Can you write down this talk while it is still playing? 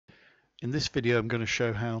In this video I'm going to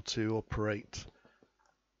show how to operate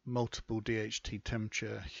multiple DHT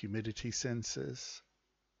temperature humidity sensors,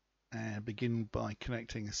 and begin by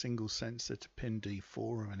connecting a single sensor to pin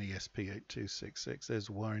D4 of an ESP8266. There's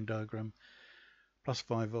a wiring diagram. Plus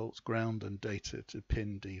 5 volts ground and data to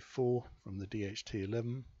pin D4 from the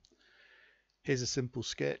DHT11. Here's a simple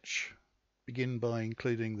sketch. Begin by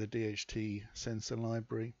including the DHT sensor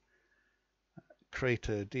library. Create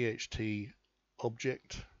a DHT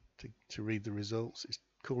object to read the results.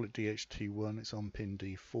 Call it DHT1. It's on pin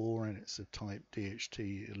D4 and it's a type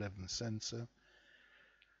DHT11 sensor.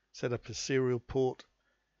 Set up a serial port.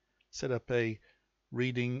 Set up a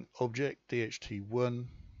reading object DHT1.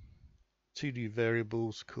 Two new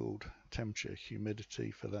variables called temperature,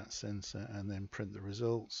 humidity for that sensor, and then print the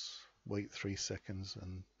results. Wait 3 seconds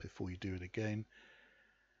and before you do it again.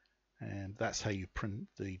 And that's how you print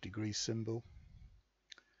the degree symbol.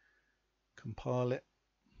 Compile it,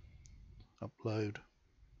 upload,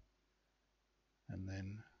 and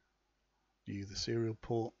then view the serial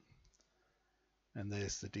port. And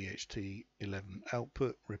there's the DHT11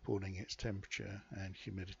 output reporting its temperature and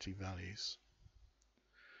humidity values.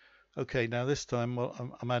 Okay, now this time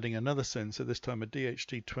I'm adding another sensor, this time a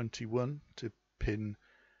DHT21 to pin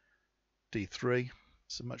D3.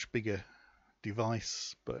 It's a much bigger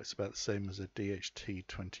device, but it's about the same as a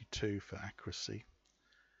DHT22 for accuracy.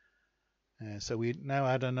 So we now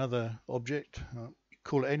add another object.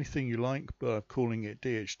 Call it anything you like, but I'm calling it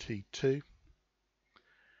DHT2.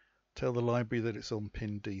 Tell the library that it's on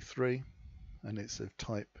pin D3 and it's of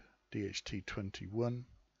type DHT21.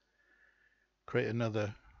 Create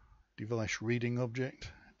another device reading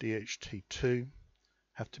object, DHT2.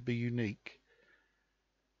 Have to be unique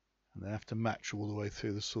and they have to match all the way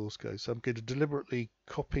through the source code. So I'm going to deliberately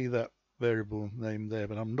copy that variable name there,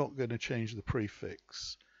 but I'm not going to change the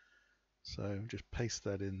prefix. So just paste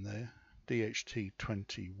that in there.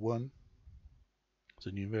 DHT21 is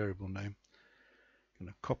a new variable name. I'm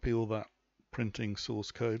going to copy all that printing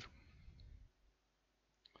source code.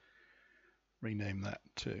 Rename that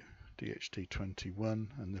to DHT21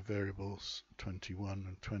 and the variables 21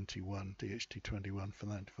 and 21, DHT21 for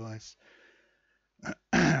that device.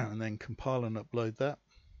 And then compile and upload that.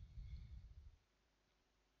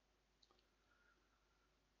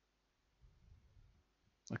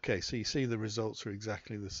 Okay, so you see the results are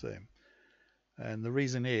exactly the same. And the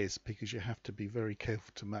reason is because you have to be very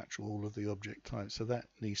careful to match all of the object types. So that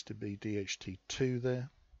needs to be DHT2 there.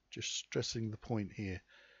 Just stressing the point here.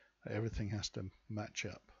 Everything has to match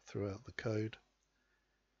up throughout the code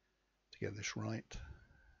to get this right.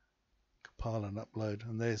 Compile and upload,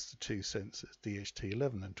 and there's the two sensors,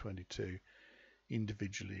 DHT11 and 22,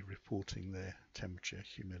 individually reporting their temperature,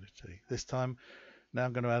 humidity. This time, now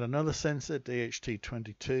I'm going to add another sensor,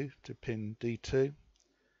 DHT22, to pin D2,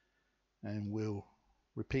 and we'll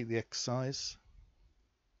repeat the exercise.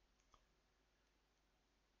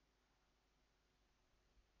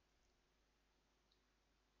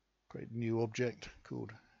 Create a new object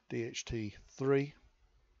called DHT3.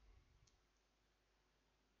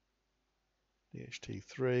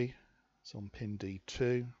 DHT3 is on pin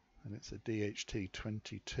D2 and it's a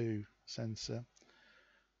DHT22 sensor.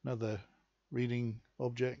 Another reading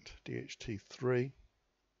object, DHT3.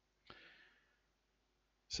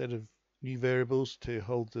 Set of new variables to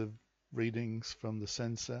hold the readings from the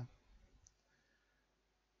sensor.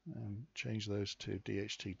 And change those to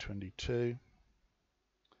DHT22.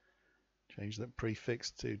 Change that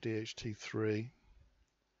prefix to DHT3.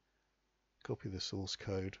 Copy the source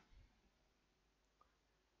code.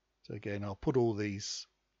 So again, I'll put all these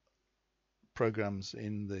programs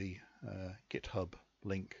in the GitHub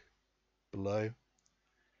link below.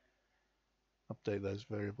 Update those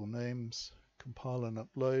variable names, compile and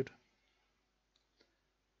upload.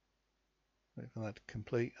 Wait for that to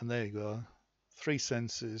complete, and there you go. 3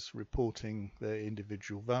 sensors reporting their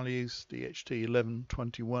individual values, DHT11,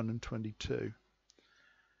 21 and 22.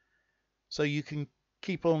 So you can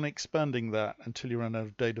keep on expanding that until you run out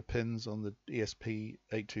of data pins. On the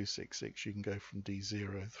ESP8266 you can go from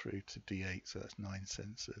D0 through to D8, so that's 9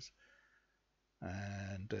 sensors.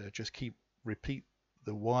 And just repeat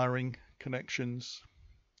the wiring connections,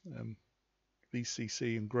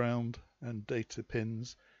 VCC and ground and data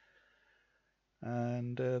pins,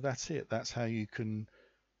 and that's it. That's how you can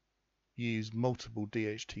use multiple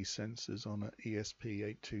DHT sensors on an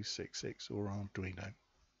ESP8266 or Arduino.